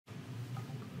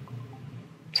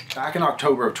Back in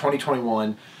October of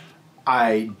 2021,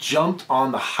 I jumped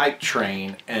on the hype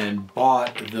train and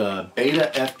bought the Beta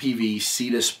FPV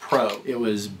Cetus Pro. It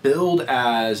was billed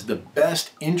as the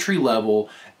best entry-level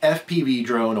FPV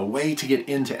drone, a way to get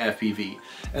into FPV.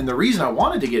 And the reason I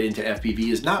wanted to get into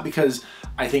FPV is not because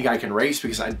I think I can race,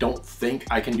 because I don't think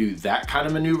I can do that kind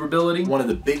of maneuverability. One of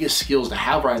the biggest skills to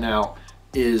have right now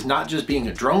is not just being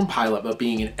a drone pilot, but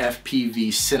being an FPV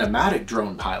cinematic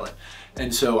drone pilot.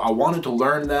 And so I wanted to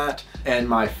learn that, and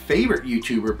my favorite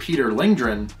YouTuber, Peter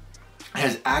Lindgren,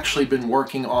 has actually been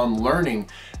working on learning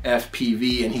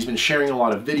FPV, and he's been sharing a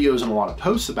lot of videos and a lot of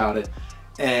posts about it.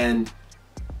 And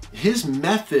his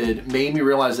method made me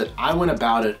realize that I went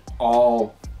about it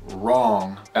all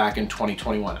wrong back in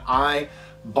 2021. I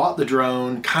bought the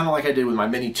drone kind of like I did with my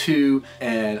Mini 2,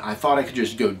 and I thought I could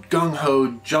just go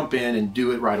gung-ho, jump in and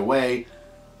do it right away.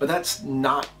 But that's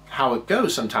not how it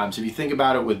goes sometimes. If you think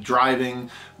about it with driving,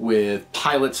 with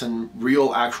pilots and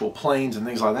real actual planes and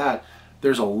things like that,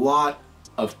 there's a lot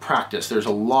of practice. There's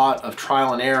a lot of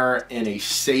trial and error in a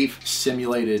safe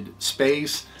simulated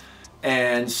space.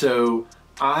 And so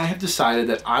I have decided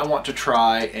that I want to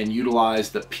try and utilize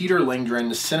the Peter Lindgren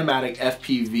Cinematic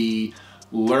FPV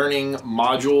learning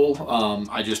module.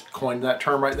 I just coined that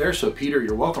term right there. So Peter,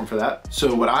 you're welcome for that.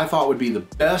 So what I thought would be the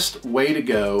best way to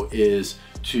go is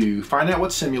to find out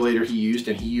what simulator he used,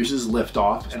 and he uses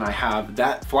Liftoff, and I have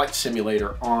that flight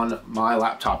simulator on my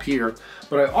laptop here.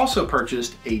 But I also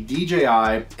purchased a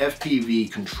DJI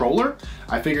FPV controller.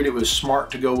 I figured it was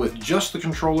smart to go with just the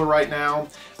controller right now,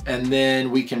 and then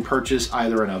we can purchase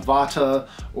either an Avata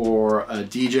or a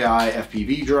DJI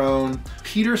FPV drone.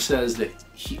 Peter says that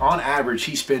on average,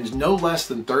 he spends no less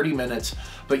than 30 minutes,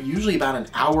 but usually about an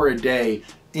hour a day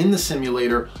in the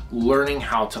simulator learning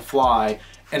how to fly,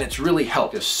 and it's really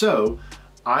helped us. So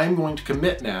I'm going to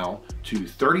commit now to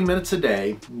 30 minutes a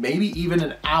day, maybe even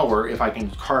an hour if I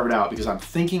can carve it out, because I'm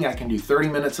thinking I can do 30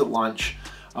 minutes at lunch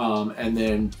and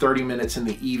then 30 minutes in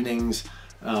the evenings,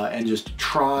 and just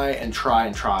try and try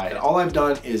and try. And all I've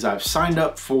done is I've signed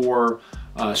up for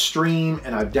Stream,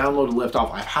 and I've downloaded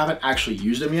Liftoff. I haven't actually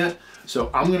used them yet. So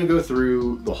I'm gonna go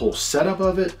through the whole setup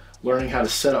of it, learning how to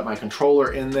set up my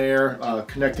controller in there,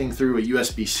 connecting through a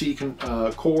USB-C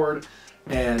cord,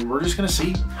 and we're just gonna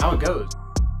see how it goes.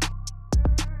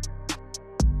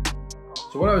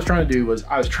 So what I was trying to do was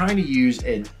I was trying to use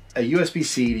a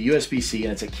USB-C to USB-C,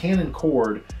 and it's a Canon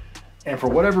cord, and for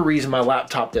whatever reason my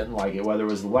laptop didn't like it, whether it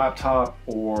was the laptop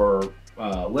or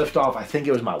Liftoff. I think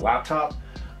it was my laptop.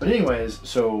 But anyways,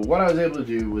 so what I was able to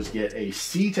do was get a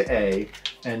C to A,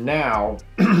 and now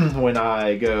when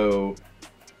I go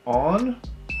on,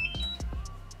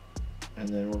 and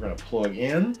then we're gonna plug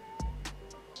in,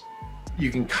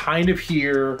 you can kind of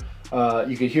hear,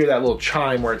 you can hear that little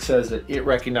chime where it says that it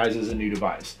recognizes a new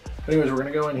device. But anyways, we're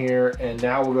gonna go in here, and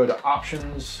now we'll go to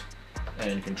options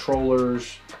and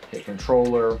controllers, hit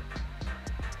controller.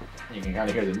 You can kind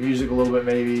of hear the music a little bit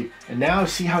maybe. And now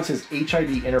see how it says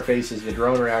HID interface is the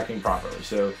drone reacting properly.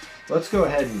 So let's go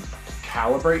ahead and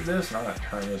calibrate this. And I'm gonna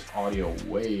turn this audio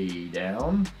way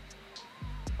down.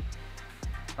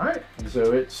 All right, and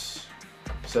so it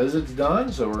says it's done.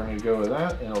 So we're gonna go with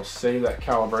that, and it'll save that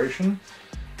calibration.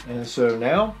 And so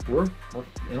now we're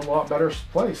in a lot better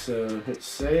place. So hit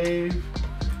save,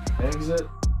 exit.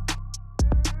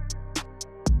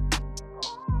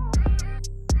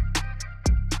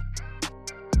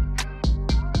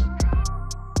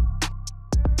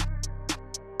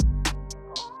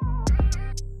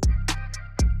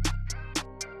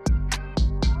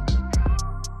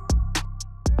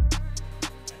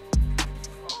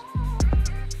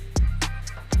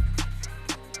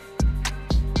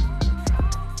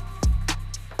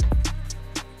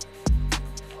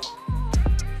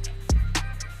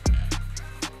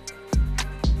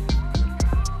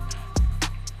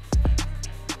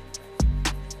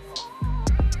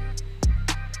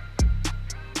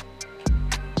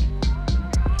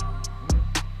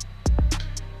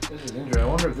 This is interesting. I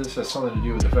wonder if this has something to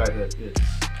do with the fact that it's...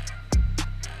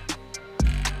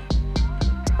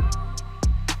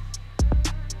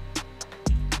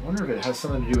 I wonder if it has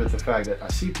something to do with the fact that I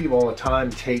see people all the time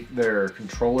take their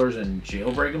controllers and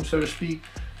jailbreak them, so to speak,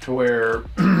 to where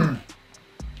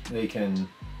they can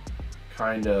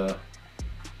kind of...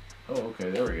 Oh,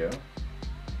 okay, there we go.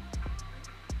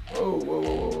 Whoa, whoa,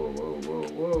 whoa, whoa, whoa,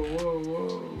 whoa, whoa,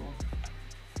 whoa.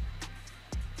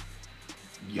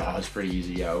 Yeah, it's pretty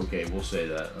easy. Yeah, okay, we'll say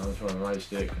that. I'm just on the right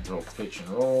stick, control pitch and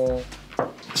roll.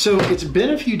 So it's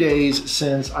been a few days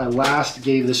since I last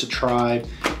gave this a try,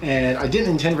 and I didn't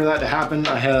intend for that to happen.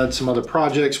 I had some other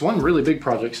projects, one really big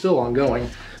project still ongoing,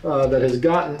 that has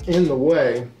gotten in the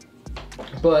way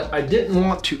but I didn't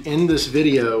want to end this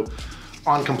video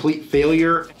on complete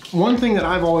failure. One thing that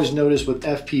I've always noticed with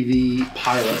FPV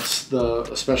pilots,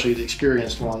 especially the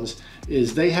experienced ones,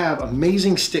 is they have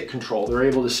amazing stick control. They're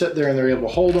able to sit there and they're able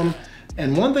to hold them.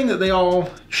 And one thing that they all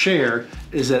share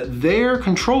is that their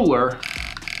controller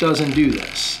doesn't do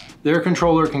this. Their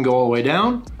controller can go all the way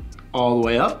down, all the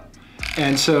way up.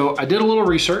 And so I did a little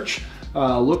research,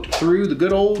 looked through the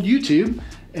good old YouTube,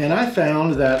 and I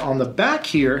found that on the back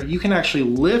here, you can actually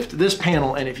lift this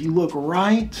panel, and if you look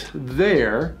right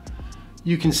there,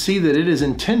 you can see that it is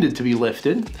intended to be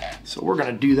lifted. So we're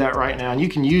gonna do that right now. And you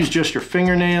can use just your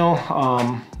fingernail.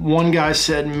 One guy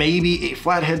said maybe a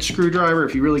flathead screwdriver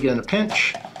if you really get in a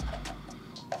pinch.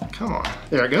 Come on,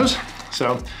 there it goes.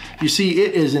 So you see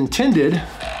it is intended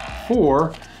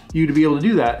for you to be able to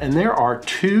do that. And there are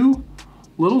two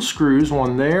little screws,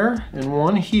 one there and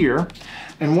one here.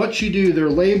 And what you do, they're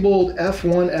labeled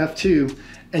F1, F2,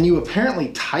 and you apparently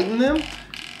tighten them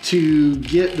to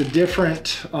get the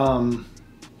different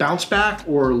bounce back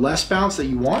or less bounce that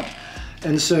you want.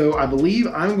 And so I believe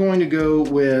I'm going to go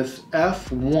with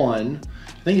F1.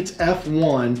 I think it's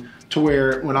F1, to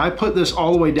where when I put this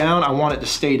all the way down, I want it to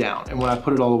stay down. And when I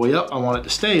put it all the way up, I want it to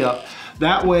stay up.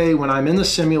 That way, when I'm in the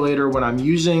simulator, when I'm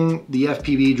using the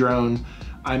FPV drone,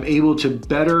 I'm able to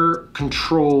better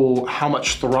control how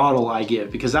much throttle I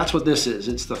give, because that's what this is.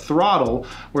 It's the throttle,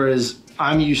 whereas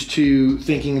I'm used to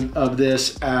thinking of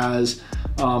this as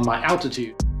my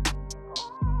altitude.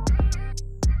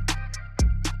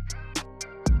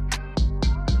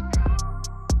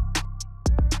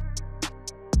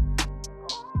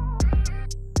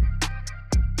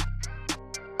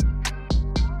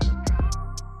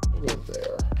 Right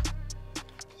there.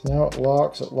 Now it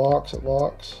locks, it locks, it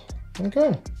locks.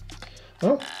 Okay,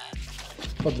 well,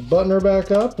 put the buttoner back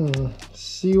up and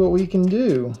see what we can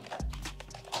do.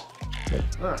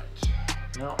 All right,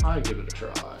 now I give it a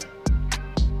try.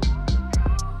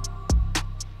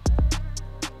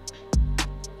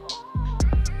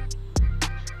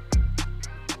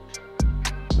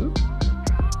 Oop.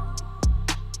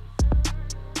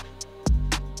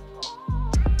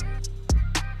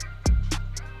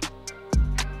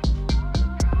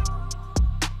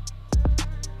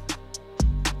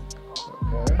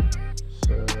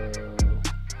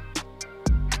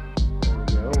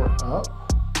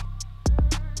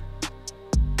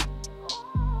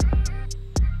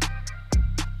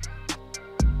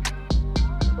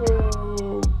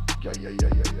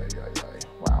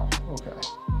 Wow, okay.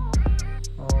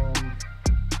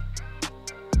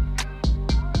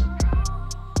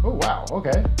 Oh wow,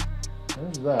 okay.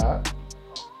 There's that.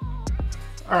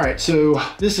 All right, so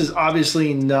this is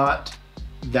obviously not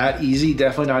that easy,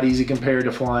 definitely not easy compared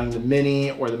to flying the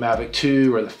Mini or the Mavic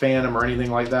 2 or the Phantom or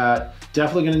anything like that.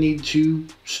 Definitely gonna need to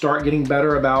start getting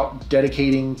better about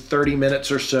dedicating 30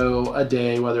 minutes or so a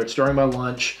day, whether it's during my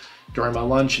lunch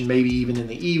and maybe even in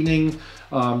the evening.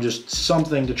 Just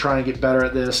something to try and get better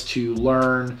at this, to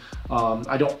learn.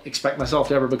 I don't expect myself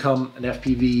to ever become an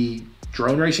FPV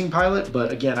drone racing pilot,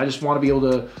 but again, I just want to be able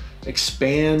to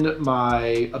expand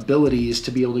my abilities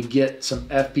to be able to get some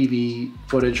FPV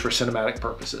footage for cinematic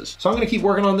purposes. So I'm going to keep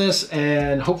working on this,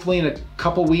 and hopefully in a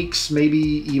couple weeks, maybe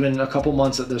even a couple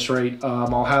months at this rate,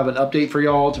 I'll have an update for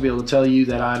y'all to be able to tell you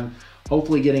that I'm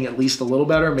hopefully getting at least a little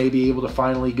better, maybe able to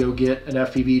finally go get an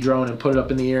FPV drone and put it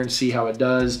up in the air and see how it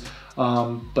does.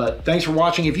 But thanks for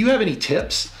watching. If you have any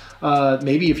tips,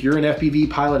 maybe if you're an FPV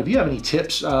pilot, if you have any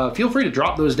tips, feel free to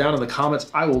drop those down in the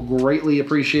comments. I will greatly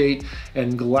appreciate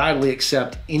and gladly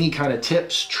accept any kind of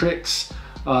tips, tricks,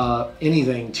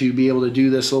 anything to be able to do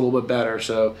this a little bit better.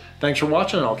 So thanks for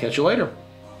watching, and I'll catch you later.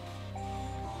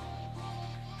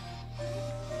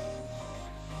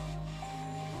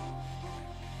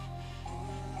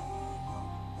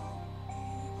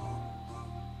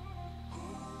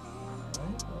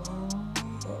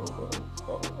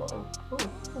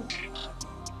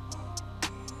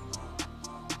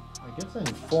 I guess in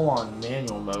full-on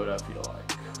manual mode, I feel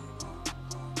like.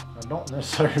 I don't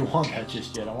necessarily want that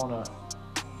just yet. I want to...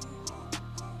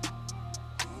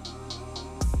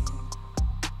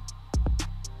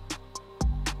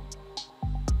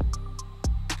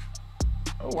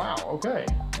 Oh, wow, okay.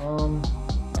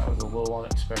 That was a little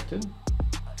unexpected.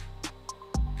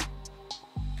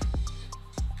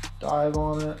 Dive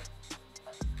on it.